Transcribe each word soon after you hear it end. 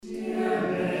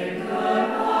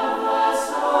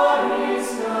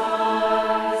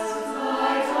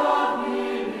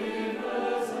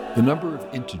The number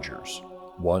of integers,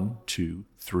 1, 2,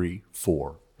 3,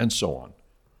 4, and so on,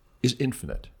 is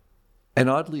infinite. And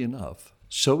oddly enough,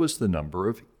 so is the number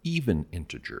of even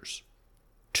integers,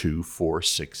 2, 4,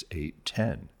 6, 8,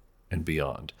 10, and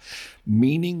beyond,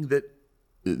 meaning that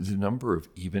the number of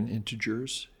even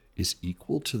integers is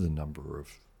equal to the number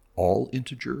of all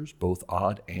integers, both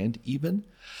odd and even.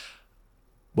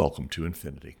 Welcome to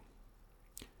infinity.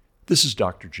 This is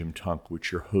Dr. Jim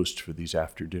Tonkwich, your host for these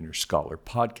After Dinner Scholar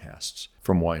podcasts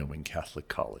from Wyoming Catholic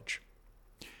College.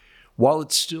 While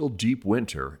it's still deep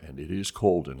winter and it is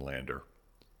cold in Lander,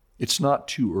 it's not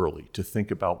too early to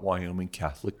think about Wyoming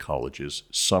Catholic College's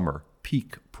summer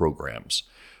PEAK programs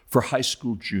for high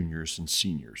school juniors and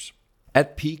seniors.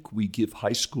 At PEAK, we give high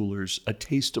schoolers a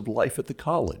taste of life at the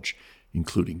college,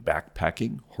 including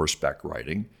backpacking, horseback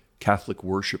riding, Catholic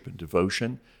worship and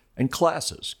devotion, and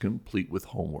classes complete with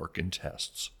homework and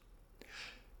tests.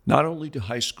 Not only do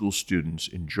high school students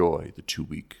enjoy the 2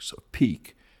 weeks of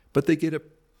PEAK, but they get a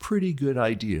pretty good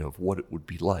idea of what it would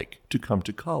be like to come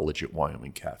to college at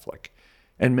Wyoming Catholic,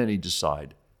 and many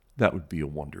decide that would be a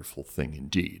wonderful thing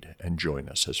indeed and join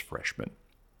us as freshmen.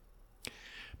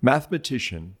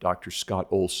 Mathematician Dr.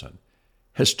 Scott Olsson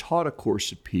has taught a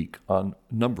course at PEAK on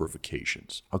a number of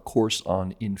occasions, a course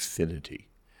on infinity.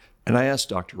 And I asked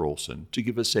Dr. Olsson to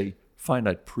give us a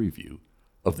finite preview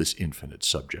of this infinite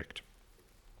subject.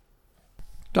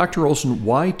 Dr. Olsson,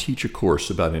 why teach a course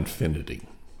about infinity?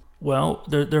 Well,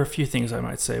 there are a few things I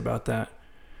might say about that.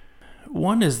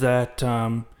 One is that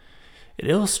it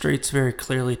illustrates very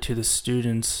clearly to the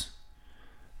students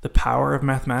the power of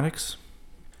mathematics.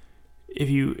 If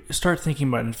you start thinking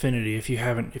about infinity, if you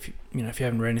haven't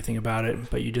read anything about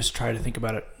it, but you just try to think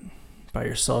about it by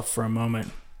yourself for a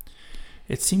moment,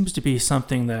 it seems to be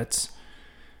something that's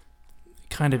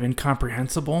kind of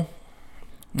incomprehensible.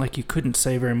 Like you couldn't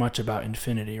say very much about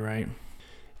infinity, right?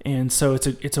 And so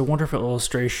it's a wonderful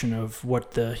illustration of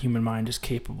what the human mind is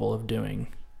capable of doing,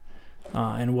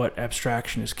 and what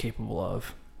abstraction is capable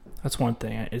of. That's one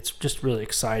thing. It's just really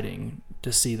exciting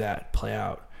to see that play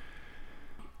out.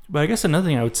 But I guess another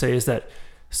thing I would say is that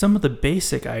some of the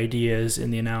basic ideas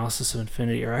in the analysis of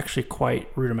infinity are actually quite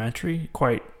rudimentary,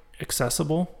 quite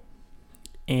accessible.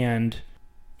 And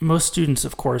most students,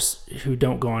 of course, who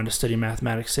don't go on to study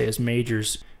mathematics, say as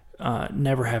majors,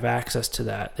 never have access to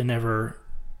that. They never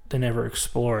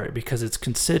explore it because it's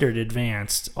considered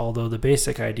advanced, although the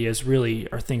basic ideas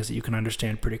really are things that you can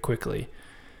understand pretty quickly.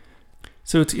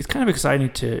 So it's kind of exciting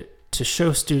to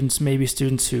show students, maybe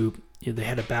students who they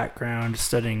had a background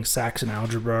studying Saxon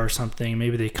algebra or something.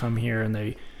 Maybe they come here and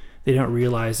they don't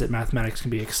realize that mathematics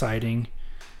can be exciting,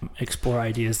 explore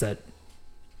ideas that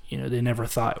they never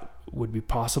thought would be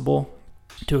possible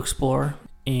to explore.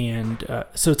 And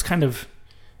so it's kind of,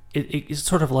 it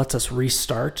sort of lets us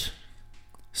restart.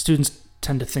 Students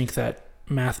tend to think that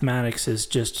mathematics is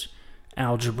just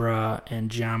algebra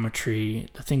and geometry,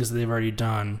 the things that they've already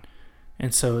done.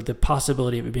 And so the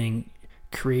possibility of it being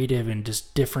creative and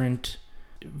just different,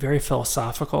 very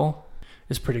philosophical,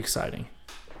 is pretty exciting.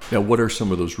 Now, what are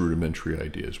some of those rudimentary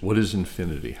ideas? What is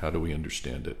infinity? How do we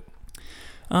understand it?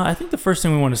 I think the first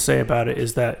thing we want to say about it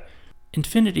is that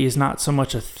infinity is not so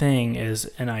much a thing as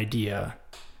an idea.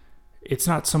 It's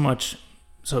not so much,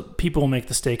 so people make the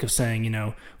mistake of saying,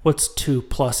 what's 2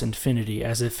 plus infinity,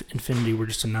 as if infinity were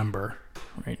just a number,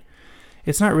 right?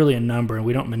 It's not really a number, and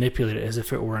we don't manipulate it as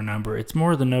if it were a number. It's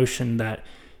more the notion that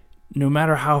no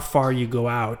matter how far you go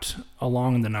out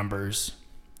along the numbers,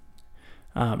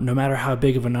 no matter how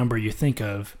big of a number you think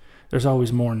of, there's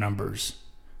always more numbers.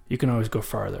 You can always go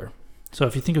farther. So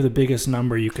if you think of the biggest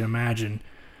number you can imagine,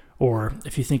 or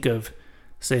if you think of,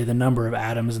 say, the number of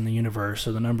atoms in the universe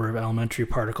or the number of elementary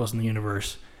particles in the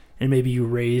universe, and maybe you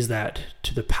raise that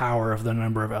to the power of the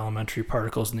number of elementary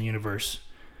particles in the universe,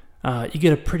 you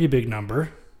get a pretty big number,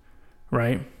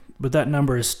 right? But that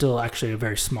number is still actually a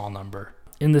very small number,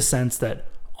 in the sense that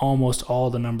almost all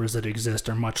the numbers that exist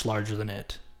are much larger than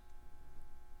it.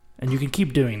 And you can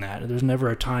keep doing that. There's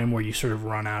never a time where you sort of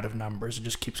run out of numbers. It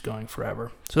just keeps going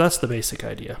forever. So that's the basic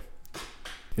idea.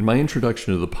 In my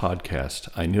introduction to the podcast,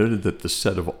 I noted that the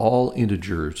set of all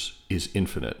integers is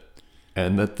infinite,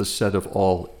 and that the set of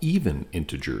all even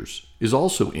integers is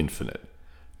also infinite,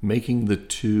 making the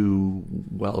two,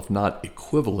 well, if not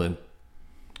equivalent,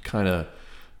 kind of...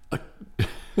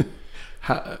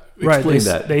 Explain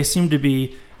that. They seem to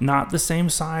be not the same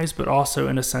size, but also,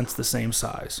 in a sense, the same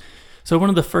size. So one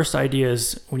of the first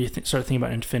ideas when you start thinking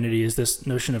about infinity is this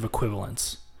notion of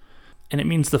equivalence. And it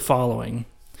means the following.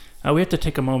 We have to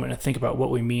take a moment and think about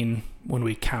what we mean when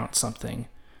we count something.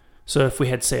 So if we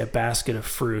had, say, a basket of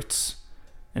fruits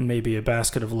and maybe a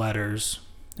basket of letters,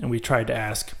 and we tried to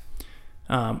ask,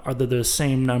 are there the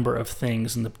same number of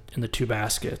things in the two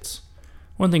baskets?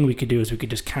 One thing we could do is we could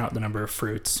just count the number of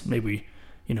fruits. Maybe,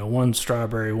 one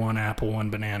strawberry, one apple, one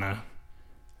banana.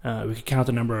 We could count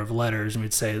the number of letters, and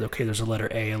we'd say, okay, there's a letter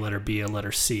A, a letter B, a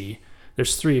letter C.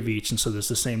 There's 3 of each, and so there's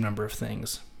the same number of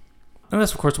things. And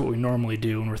that's, of course, what we normally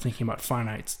do when we're thinking about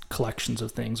finite collections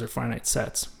of things or finite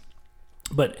sets.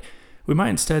 But we might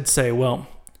instead say, well,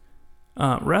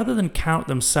 rather than count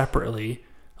them separately,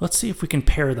 let's see if we can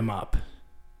pair them up.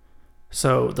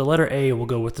 So the letter A will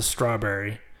go with the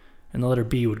strawberry, and the letter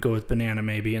B would go with banana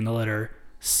maybe, and the letter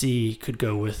C could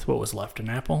go with what was left, an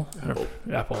apple?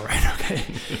 Apple, right, okay.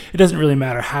 It doesn't really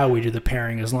matter how we do the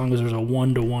pairing as long as there's a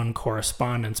 1-to-1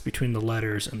 correspondence between the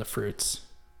letters and the fruits,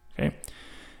 okay?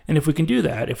 And if we can do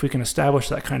that, if we can establish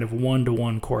that kind of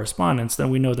 1-to-1 correspondence, then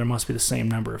we know there must be the same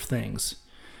number of things.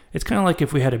 It's kind of like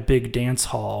if we had a big dance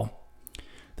hall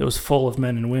that was full of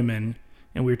men and women,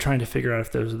 and we were trying to figure out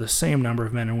if there was the same number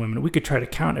of men and women. We could try to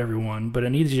count everyone, but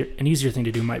an easier thing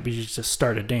to do might be just to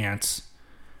start a dance,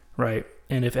 right?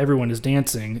 And if everyone is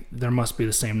dancing, there must be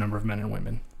the same number of men and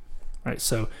women, right?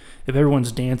 So if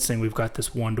everyone's dancing, we've got this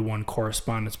 1-to-1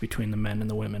 correspondence between the men and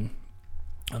the women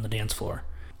on the dance floor.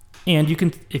 And you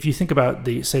can, if you think about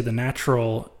the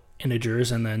natural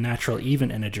integers and the natural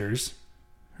even integers,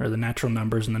 or the natural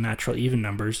numbers and the natural even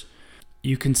numbers,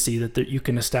 you can see that you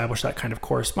can establish that kind of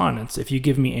correspondence. If you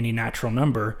give me any natural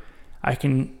number, I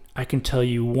can tell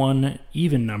you one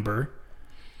even number,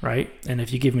 right? And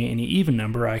if you give me any even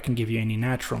number, I can give you any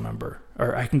natural number,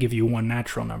 or I can give you one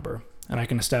natural number, and I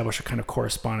can establish a kind of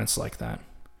correspondence like that.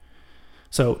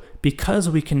 So because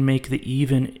we can make the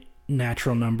even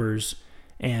natural numbers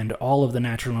and all of the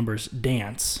natural numbers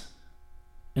dance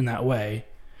in that way,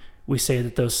 we say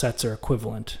that those sets are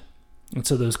equivalent. And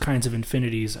so those kinds of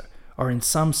infinities are in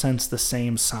some sense the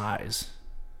same size,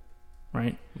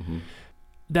 right? Mm-hmm.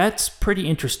 That's pretty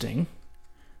interesting,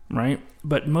 right?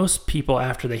 But most people,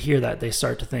 after they hear that, they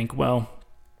start to think, well,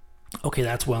 okay,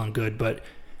 that's well and good, but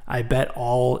I bet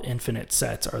all infinite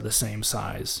sets are the same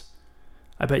size.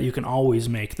 I bet you can always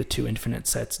make the two infinite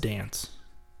sets dance.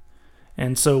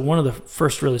 And so one of the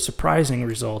first really surprising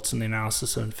results in the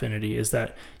analysis of infinity is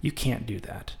that you can't do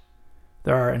that.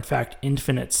 There are, in fact,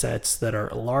 infinite sets that are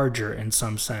larger in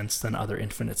some sense than other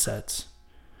infinite sets.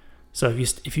 So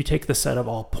if you take the set of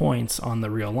all points on the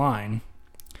real line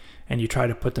and you try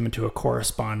to put them into a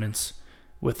correspondence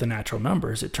with the natural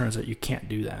numbers, it turns out you can't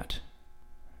do that,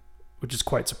 which is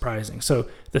quite surprising. So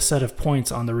the set of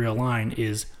points on the real line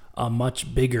is a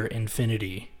much bigger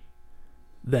infinity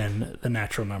than the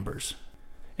natural numbers.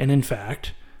 And in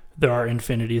fact, there are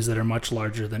infinities that are much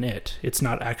larger than it. It's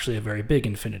not actually a very big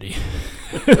infinity.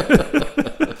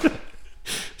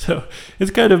 So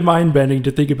it's kind of mind-bending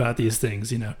to think about these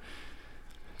things, In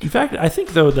fact, I think,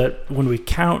 though, that when we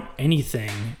count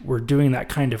anything, we're doing that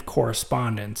kind of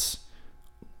correspondence.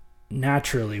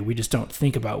 Naturally, we just don't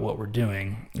think about what we're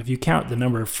doing. If you count the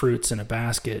number of fruits in a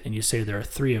basket and you say there are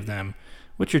 3 of them,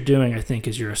 what you're doing, I think,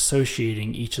 is you're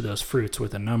associating each of those fruits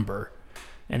with a number.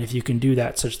 And if you can do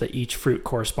that such that each fruit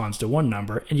corresponds to one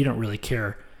number, and you don't really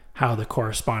care how the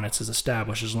correspondence is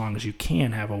established as long as you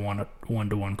can have a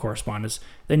one-to-one correspondence,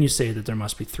 then you say that there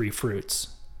must be 3 fruits,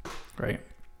 right?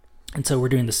 And so we're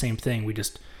doing the same thing. We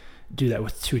just do that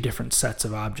with 2 different sets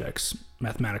of objects,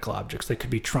 mathematical objects. They could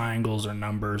be triangles or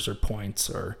numbers or points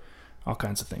or all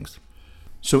kinds of things.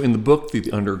 So in the book that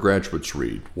the undergraduates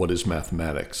read, What is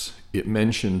Mathematics? It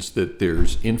mentions that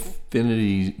there's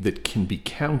infinity that can be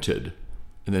counted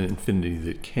and then infinity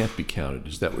that can't be counted.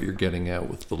 Is that what you're getting at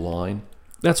with the line?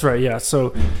 That's right, yeah.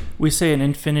 So we say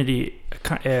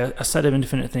a set of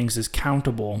infinite things is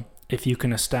countable if you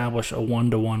can establish a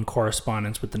 1-to-1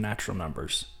 correspondence with the natural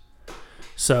numbers.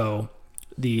 So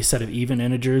the set of even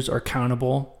integers are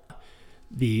countable.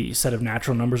 The set of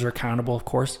natural numbers are countable, of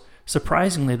course.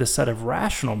 Surprisingly, the set of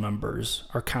rational numbers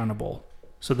are countable.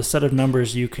 So the set of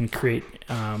numbers you can create,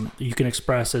 you can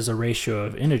express as a ratio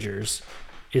of integers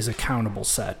is a countable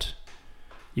set.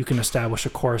 You can establish a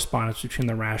correspondence between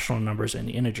the rational numbers and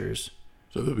the integers.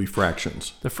 So there'll be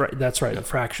fractions. That's right, the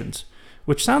fractions.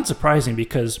 Which sounds surprising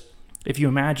because if you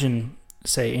imagine,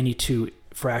 say, any 2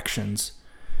 fractions,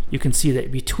 you can see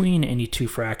that between any 2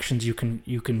 fractions, you can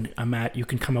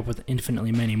come up with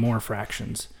infinitely many more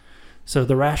fractions. So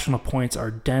the rational points are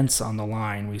dense on the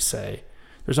line, we say.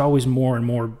 There's always more and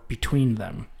more between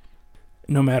them.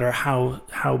 No matter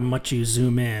how much you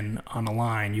zoom in on a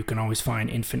line, you can always find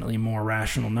infinitely more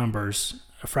rational numbers,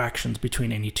 fractions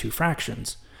between any 2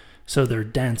 fractions. So they're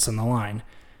dense on the line.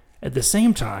 At the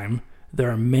same time, there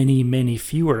are many, many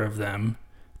fewer of them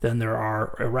than there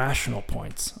are irrational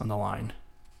points on the line.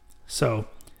 So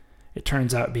it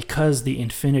turns out because the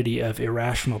infinity of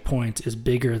irrational points is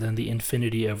bigger than the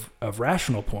infinity of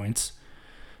rational points,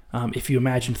 if you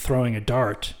imagine throwing a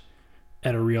dart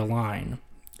at a real line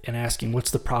and asking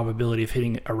what's the probability of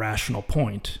hitting a rational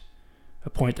point, a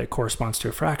point that corresponds to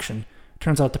a fraction, it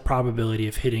turns out the probability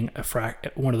of hitting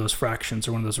one of those fractions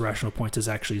or one of those rational points is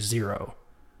actually 0.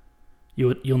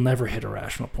 You'll never hit a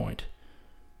rational point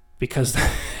because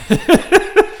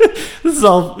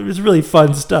it's really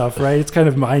fun stuff, right? It's kind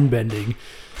of mind-bending.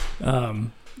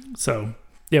 So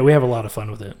yeah, we have a lot of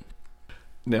fun with it.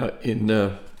 Now, in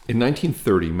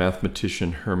 1930,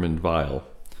 mathematician Hermann Weyl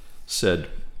said,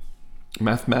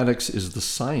 "Mathematics is the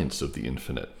science of the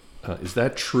infinite." Is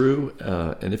that true?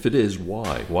 And if it is,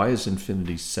 why? Why is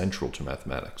infinity central to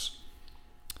mathematics?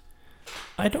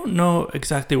 I don't know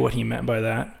exactly what he meant by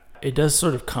that. It does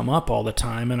sort of come up all the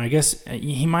time, and I guess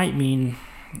he might mean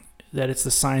that it's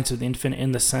the science of the infinite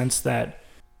in the sense that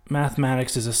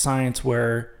mathematics is a science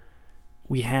where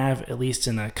we have, at least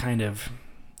in a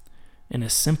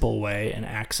simple way, an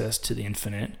access to the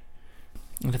infinite.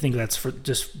 And I think that's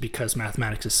just because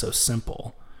mathematics is so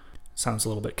simple. Sounds a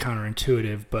little bit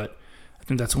counterintuitive, but I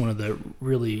think that's one of the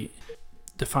really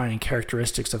defining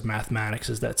characteristics of mathematics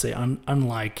is that, say,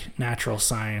 unlike natural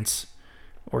science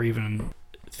or even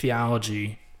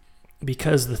theology,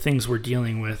 because the things we're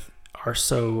dealing with are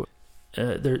so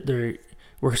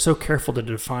we're so careful to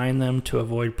define them to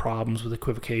avoid problems with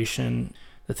equivocation.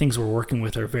 The things we're working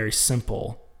with are very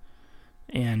simple,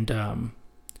 and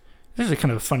there's a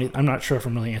kind of a funny, I'm not sure if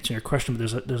I'm really answering your question,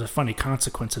 but there's a funny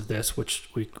consequence of this, which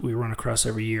we run across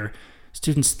every year.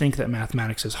 Students think that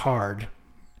mathematics is hard.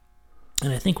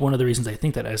 And I think one of the reasons I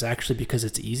think that is actually because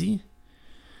it's easy.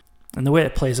 And the way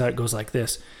it plays out, it goes like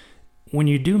this. When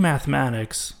you do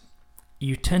mathematics,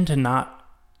 you tend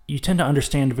to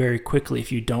understand very quickly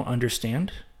if you don't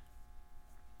understand,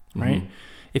 right? Mm-hmm.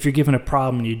 If you're given a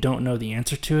problem and you don't know the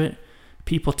answer to it,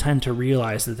 people tend to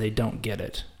realize that they don't get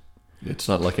it. It's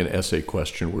not like an essay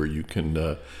question where you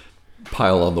can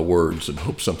pile on the words and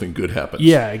hope something good happens.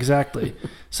 Yeah, exactly.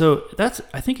 So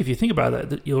I think if you think about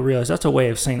that, you'll realize that's a way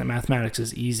of saying that mathematics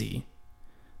is easy.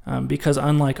 Because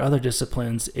unlike other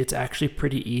disciplines, it's actually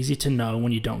pretty easy to know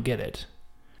when you don't get it.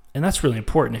 And that's really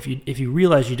important. If you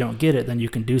realize you don't get it, then you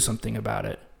can do something about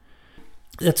it.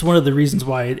 That's one of the reasons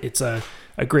why it's a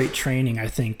great training, I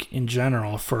think, in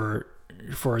general for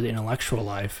the intellectual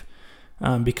life.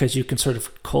 Because you can sort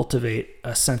of cultivate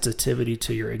a sensitivity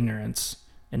to your ignorance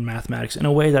in mathematics in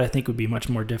a way that I think would be much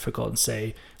more difficult in,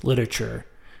 say, literature,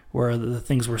 where the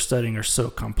things we're studying are so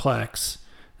complex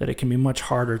that it can be much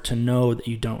harder to know that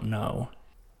you don't know.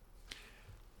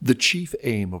 The chief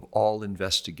aim of all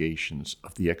investigations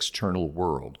of the external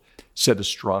world, said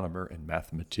astronomer and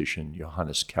mathematician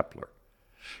Johannes Kepler,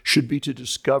 should be to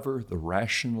discover the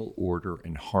rational order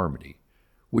and harmony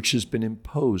which has been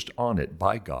imposed on it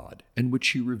by God and which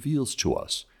he reveals to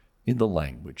us in the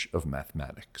language of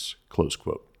mathematics. Close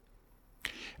quote.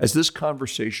 As this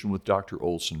conversation with Dr.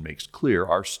 Olsson makes clear,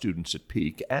 our students at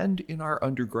Peak and in our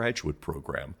undergraduate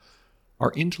program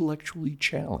are intellectually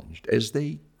challenged as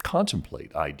they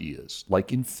contemplate ideas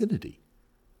like infinity.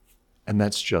 And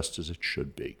that's just as it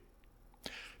should be.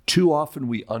 Too often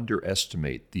we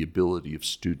underestimate the ability of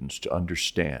students to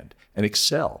understand and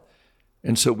excel,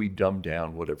 and so we dumb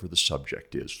down whatever the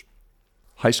subject is.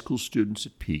 High school students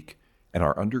at Peak and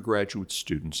our undergraduate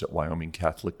students at Wyoming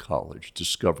Catholic College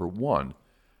discover, 1,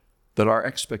 that our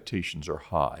expectations are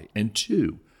high, and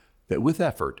 2, that with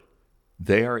effort,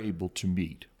 they are able to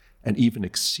meet and even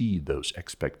exceed those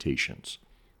expectations.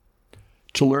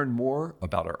 To learn more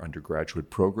about our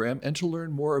undergraduate program and to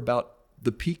learn more about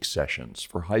the Peak sessions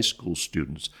for high school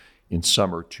students in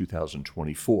summer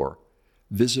 2024,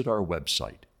 visit our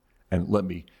website. And let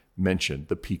me mention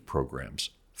the Peak programs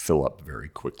fill up very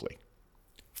quickly.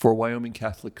 For Wyoming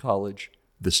Catholic College,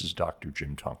 this is Dr.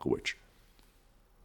 Jim Tonkowich.